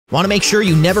Want to make sure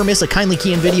you never miss a Kindly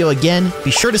Keyin video again?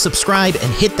 Be sure to subscribe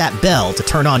and hit that bell to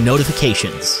turn on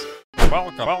notifications.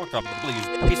 Welcome, please.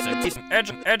 Peace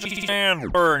and edgy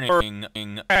and burning.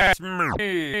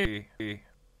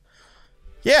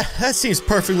 Yeah, that seems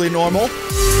perfectly normal.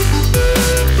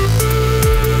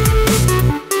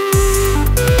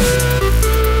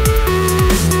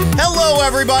 Hello,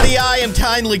 everybody. I am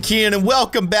Kindly Keyin, and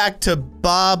welcome back to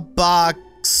Box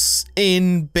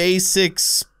in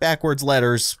Basics, backwards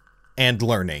letters, and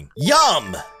learning.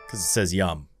 Yum! Because it says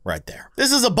yum right there.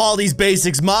 This is a Baldi's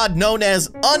Basics mod known as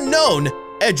Unknown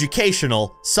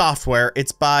Educational Software.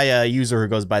 It's by a user who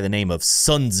goes by the name of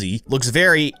Sunzy. Looks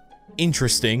very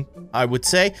interesting, I would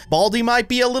say. Baldi might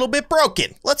be a little bit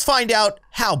broken. Let's find out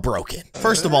how broken.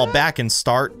 First of all, back and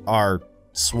start are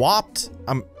swapped.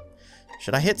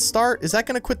 Should I hit start? Is that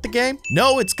gonna quit the game?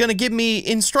 No, it's gonna give me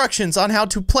instructions on how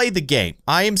to play the game.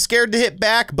 I am scared to hit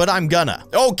back, but I'm gonna.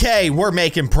 Okay, we're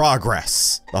making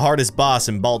progress. The hardest boss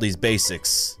in Baldi's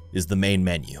Basics is the main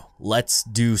menu. Let's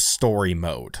do story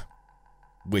mode.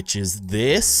 Which is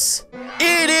this?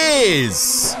 It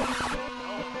is!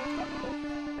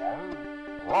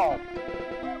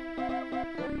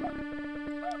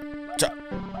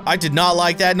 I did not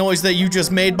like that noise that you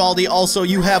just made, Baldi. Also,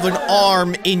 you have an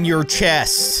arm in your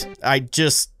chest. I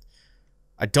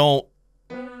don't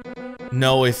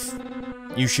know if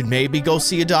you should maybe go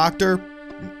see a doctor.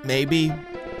 Maybe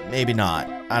not.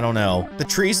 I don't know. The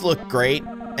trees look great,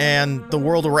 and the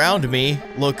world around me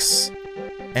looks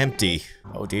empty.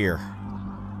 Oh dear.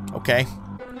 Okay.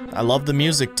 I love the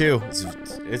music too.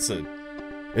 It's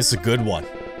a good one.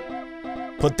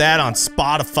 Put that on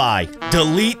Spotify.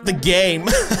 Delete the game.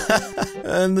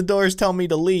 And the doors tell me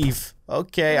to leave.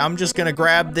 Okay, I'm just gonna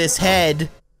grab this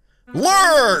head.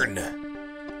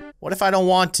 Learn! What if I don't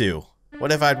want to?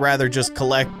 What if I'd rather just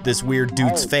collect this weird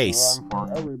dude's face?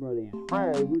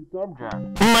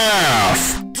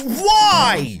 Math!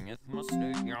 Why?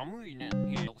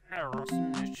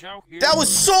 That was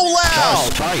so loud!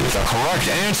 Just type the correct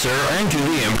answer into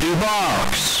the empty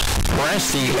box.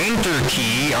 Press the enter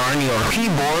key on your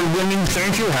keyboard when you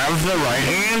think you have the right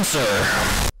answer.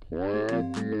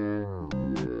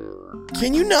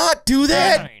 Can you not do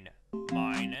that? 9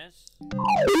 minus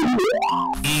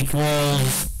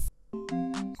Equals.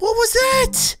 What was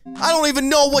that? I don't even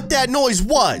know what that noise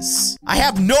was. I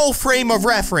have no frame of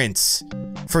reference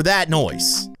for that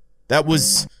noise. That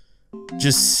was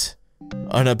just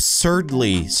an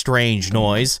absurdly strange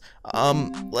noise.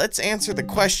 Let's answer the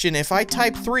question. If I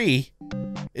type 3,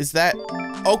 is that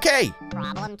okay?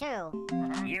 Problem 2.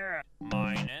 Yeah,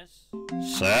 minus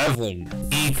 7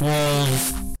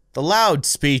 equals. The loud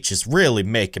speech is really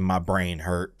making my brain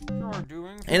hurt.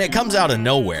 And it comes out of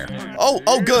nowhere.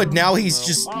 Oh good, now he's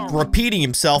just repeating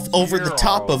himself over the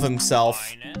top of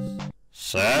himself.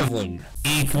 7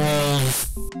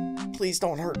 equals. Please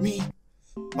don't hurt me.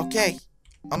 Okay,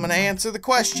 I'm gonna answer the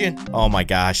question. Oh my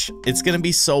gosh, it's gonna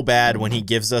be so bad when he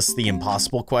gives us the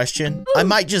impossible question. I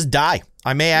might just die.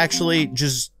 I may actually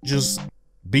just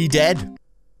be dead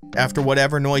after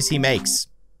whatever noise he makes.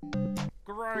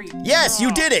 Yes,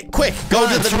 you did it! Quick, go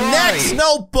to the next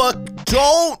notebook!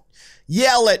 Don't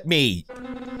yell at me!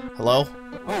 Hello?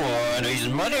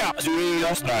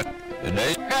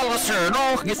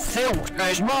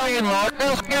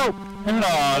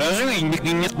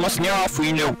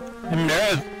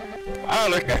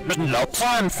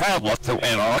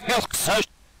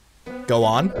 Go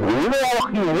on.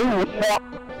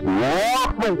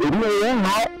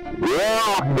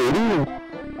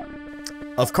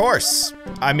 Of course.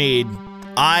 I mean,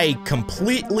 I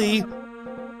completely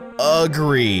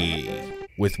agree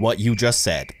with what you just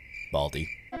said, Baldi.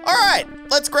 Alright,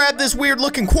 let's grab this weird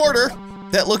looking quarter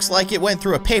that looks like it went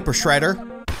through a paper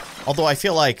shredder. Although I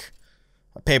feel like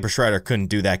a paper shredder couldn't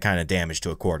do that kind of damage to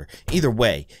a quarter. Either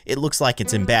way, it looks like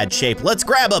it's in bad shape. Let's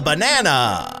grab a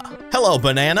banana! Hello,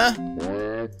 banana.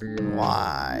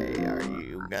 Why are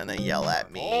you gonna yell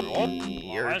at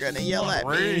me? You're gonna yell at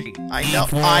me. I know.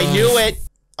 I knew it.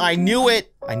 I knew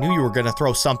it. I knew you were gonna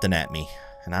throw something at me,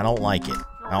 and I don't like it.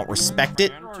 I don't respect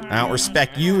it. I don't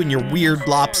respect you and your weird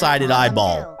lopsided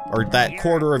eyeball, or that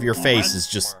quarter of your face is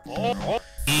just.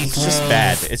 It's just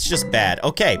bad. It's just bad.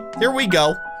 Okay, here we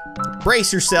go.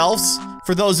 Brace yourselves.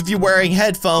 For those of you wearing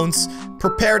headphones,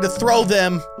 prepare to throw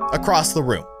them across the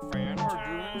room.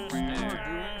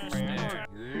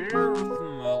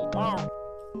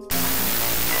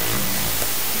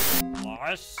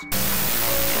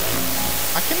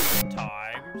 I can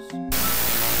times.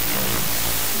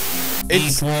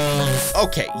 It's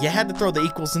okay. You had to throw the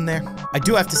equals in there. I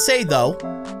do have to say though,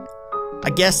 I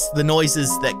guess the noises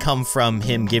that come from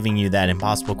him giving you that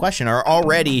impossible question are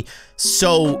already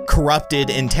so corrupted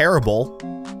and terrible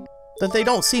that they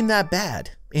don't seem that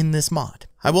bad in this mod.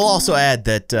 I will also add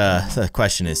that the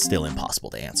question is still impossible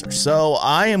to answer. So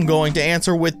I am going to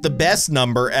answer with the best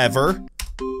number ever.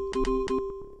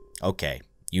 Okay,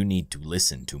 you need to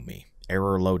listen to me.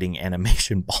 Error loading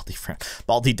animation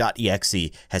baldi.exe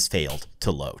has failed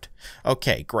to load.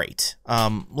 Okay, great.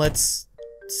 Let's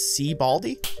see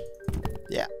Baldi.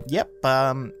 Yeah, yep.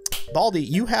 Baldi,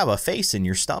 you have a face in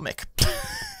your stomach.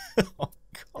 Oh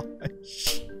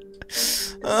gosh.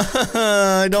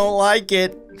 I don't like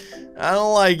it. I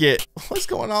don't like it. What's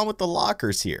going on with the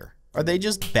lockers here? Are they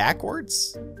just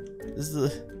backwards?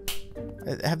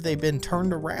 Have they been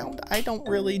turned around? I don't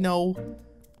really know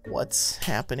what's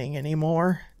happening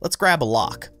anymore. Let's grab a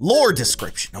lock. Lore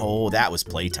description. Oh, that was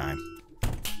playtime.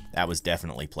 That was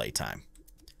definitely playtime.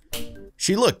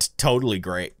 She looked totally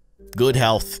great. Good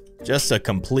health. Just a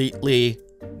completely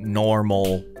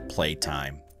normal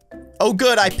playtime. Oh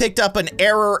good, I picked up an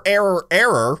error,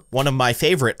 one of my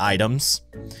favorite items.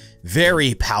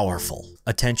 Very powerful.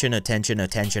 Attention, attention,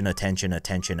 attention, attention,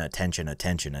 attention, attention,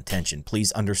 attention, attention.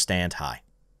 Please understand, hi.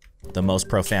 The most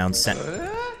profound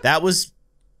that was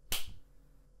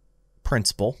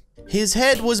principal. His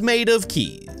head was made of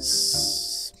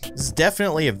keys. This is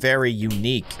definitely a very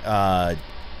unique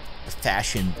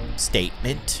fashion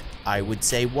statement, I would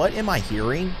say. What am I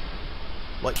hearing?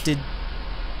 What did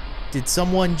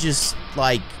someone just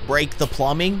like break the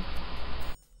plumbing?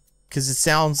 Because it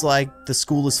sounds like the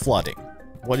school is flooding.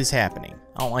 What is happening?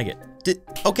 I don't like it.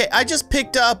 Okay, I just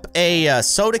picked up a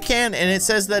soda can and it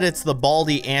says that it's the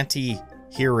Baldi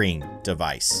anti-hearing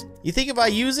device. You think if I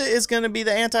use it, it's gonna be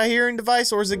the anti-hearing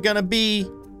device, or is it gonna be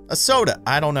a soda?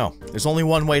 I don't know. There's only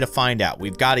one way to find out.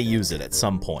 We've got to use it at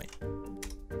some point.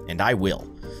 And I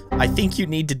will. I think you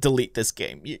need to delete this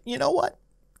game. You know what?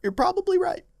 You're probably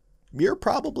right. You're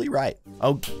probably right.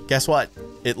 Oh, guess what?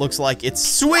 It looks like it's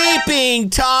sweeping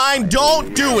time.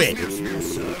 Don't do it.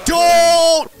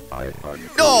 Don't.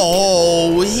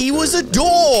 No, he was a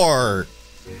door.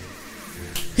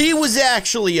 He was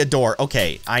actually a door.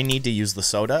 Okay, I need to use the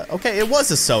soda. Okay, it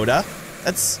was a soda.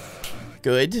 That's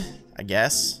good, I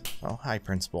guess. Oh, hi,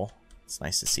 Principal. It's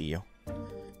nice to see you.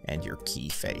 And your key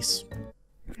face.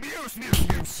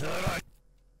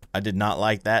 I did not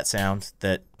like that sound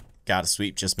that Got a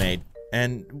Sweep just made.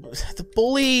 And the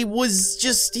bully was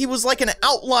just, he was like an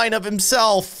outline of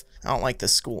himself. I don't like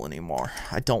this school anymore.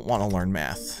 I don't want to learn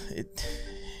math. It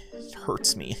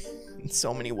hurts me in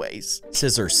so many ways.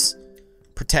 Scissors,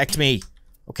 protect me.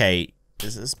 Okay,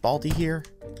 is this Baldi here?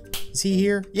 Is he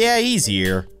here? Yeah, he's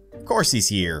here. Of course he's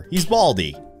here. He's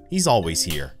Baldi. He's always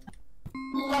here.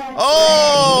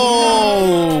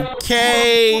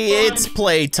 Okay, it's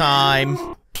playtime.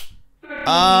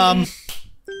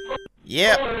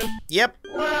 Yep.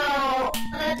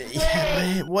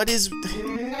 What is...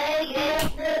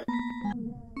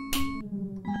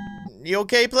 You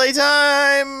okay,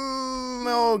 playtime?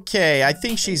 Okay, I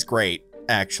think she's great,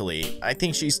 actually. I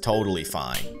think she's totally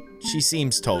fine. She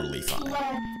seems totally fine.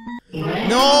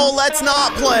 No, let's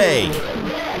not play!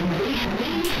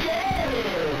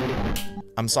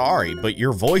 I'm sorry, but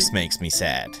your voice makes me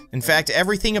sad. In fact,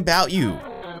 everything about you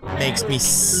makes me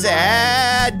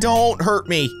sad. Don't hurt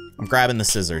me. I'm grabbing the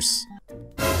scissors.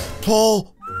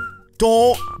 Oh,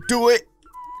 don't do it.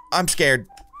 I'm scared.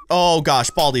 Oh gosh,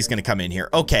 Baldi's gonna come in here.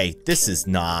 Okay, this is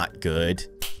not good.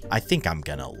 I think I'm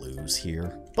gonna lose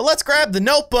here. But let's grab the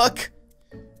notebook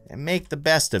and make the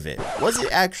best of it. Was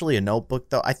it actually a notebook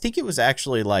though? I think it was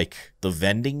actually like the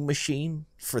vending machine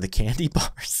for the candy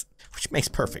bars, which makes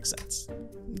perfect sense.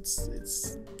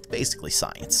 It's basically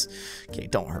science. Okay,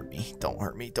 don't hurt me. Don't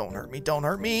hurt me. Don't hurt me. Don't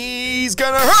hurt me. He's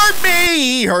gonna hurt me.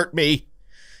 He hurt me.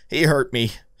 He hurt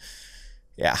me.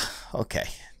 Yeah, okay.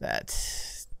 That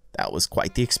was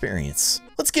quite the experience.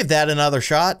 Let's give that another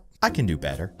shot. I can do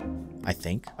better, I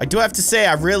think. I do have to say,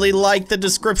 I really like the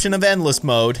description of endless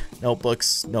mode.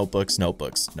 Notebooks, notebooks,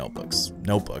 notebooks, notebooks,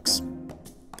 notebooks.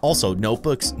 Also,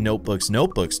 notebooks, notebooks,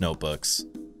 notebooks, notebooks,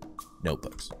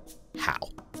 notebooks. How?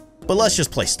 But let's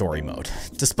just play story mode.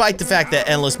 Despite the fact that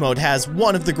endless mode has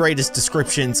one of the greatest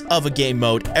descriptions of a game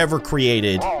mode ever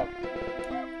created,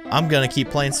 I'm gonna keep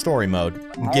playing story mode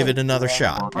and give it another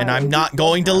shot. And I'm not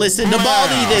going to listen to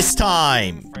Baldi this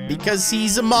time, because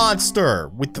he's a monster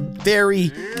with a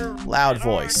very loud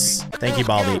voice. Thank you,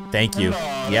 Baldi. Thank you.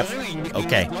 Yep.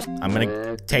 Okay. I'm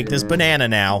gonna take this banana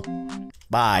now.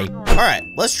 Bye. All right,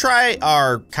 let's try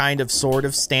our kind of sort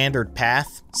of standard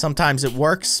path. Sometimes it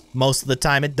works, most of the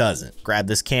time it doesn't. Grab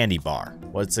this candy bar.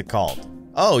 What's it called?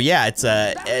 Oh yeah, it's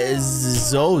a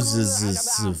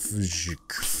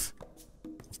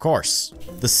of course.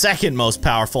 The second most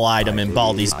powerful item in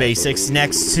Baldi's Basics,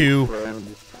 next to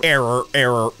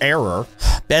error.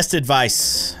 Best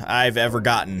advice I've ever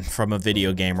gotten from a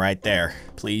video game right there.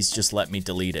 Please just let me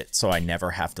delete it so I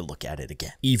never have to look at it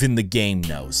again. Even the game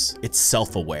knows. It's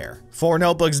self-aware. 4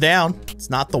 notebooks down. It's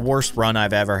not the worst run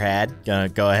I've ever had. Gonna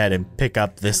go ahead and pick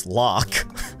up this lock.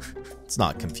 It's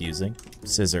not confusing.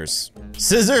 Scissors.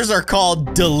 Scissors are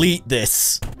called delete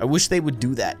this. I wish they would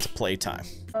do that to Playtime.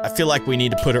 I feel like we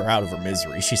need to put her out of her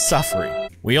misery. She's suffering.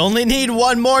 We only need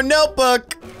 1 more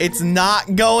notebook. It's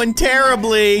not going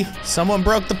terribly. Someone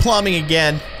broke the plumbing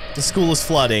again. The school is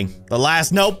flooding. The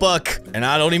last notebook, and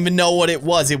I don't even know what it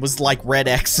was. It was like red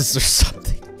X's or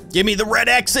something. Give me the red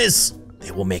X's.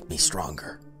 They will make me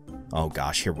stronger. Oh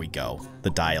gosh, here we go.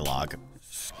 The dialogue.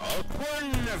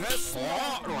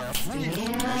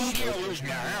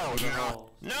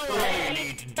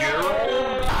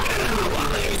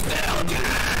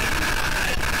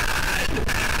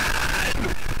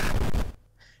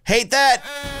 Hate that.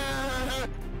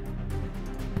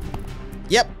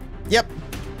 Yep.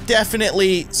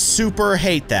 Definitely super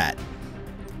hate that.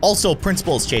 Also,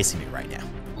 Principal is chasing me right now.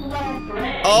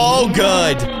 Oh,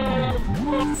 good.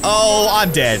 Oh,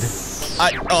 I'm dead.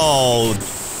 Oh,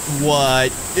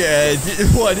 what?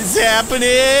 What is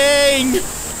happening?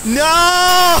 No!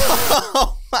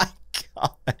 Oh my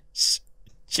gosh.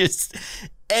 Just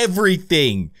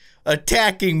everything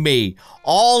attacking me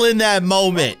all in that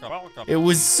moment. It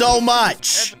was so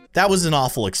much. That was an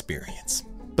awful experience.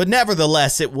 But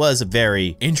nevertheless, it was a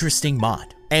very interesting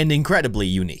mod and incredibly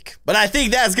unique. But I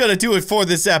think that's gonna do it for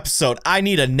this episode. I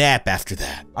need a nap after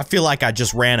that. I feel like I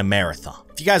just ran a marathon.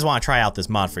 If you guys want to try out this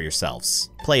mod for yourselves,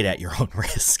 play it at your own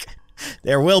risk.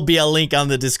 There will be a link on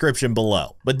the description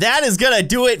below. But that is gonna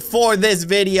do it for this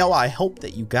video. I hope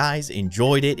that you guys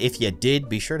enjoyed it. If you did,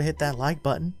 be sure to hit that like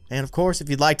button. And of course, if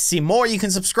you'd like to see more, you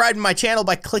can subscribe to my channel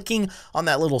by clicking on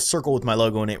that little circle with my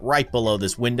logo in it right below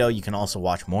this window. You can also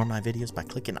watch more of my videos by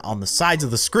clicking on the sides of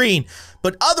the screen.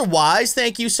 But otherwise,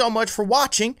 thank you so much for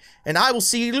watching, and I will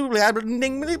see you.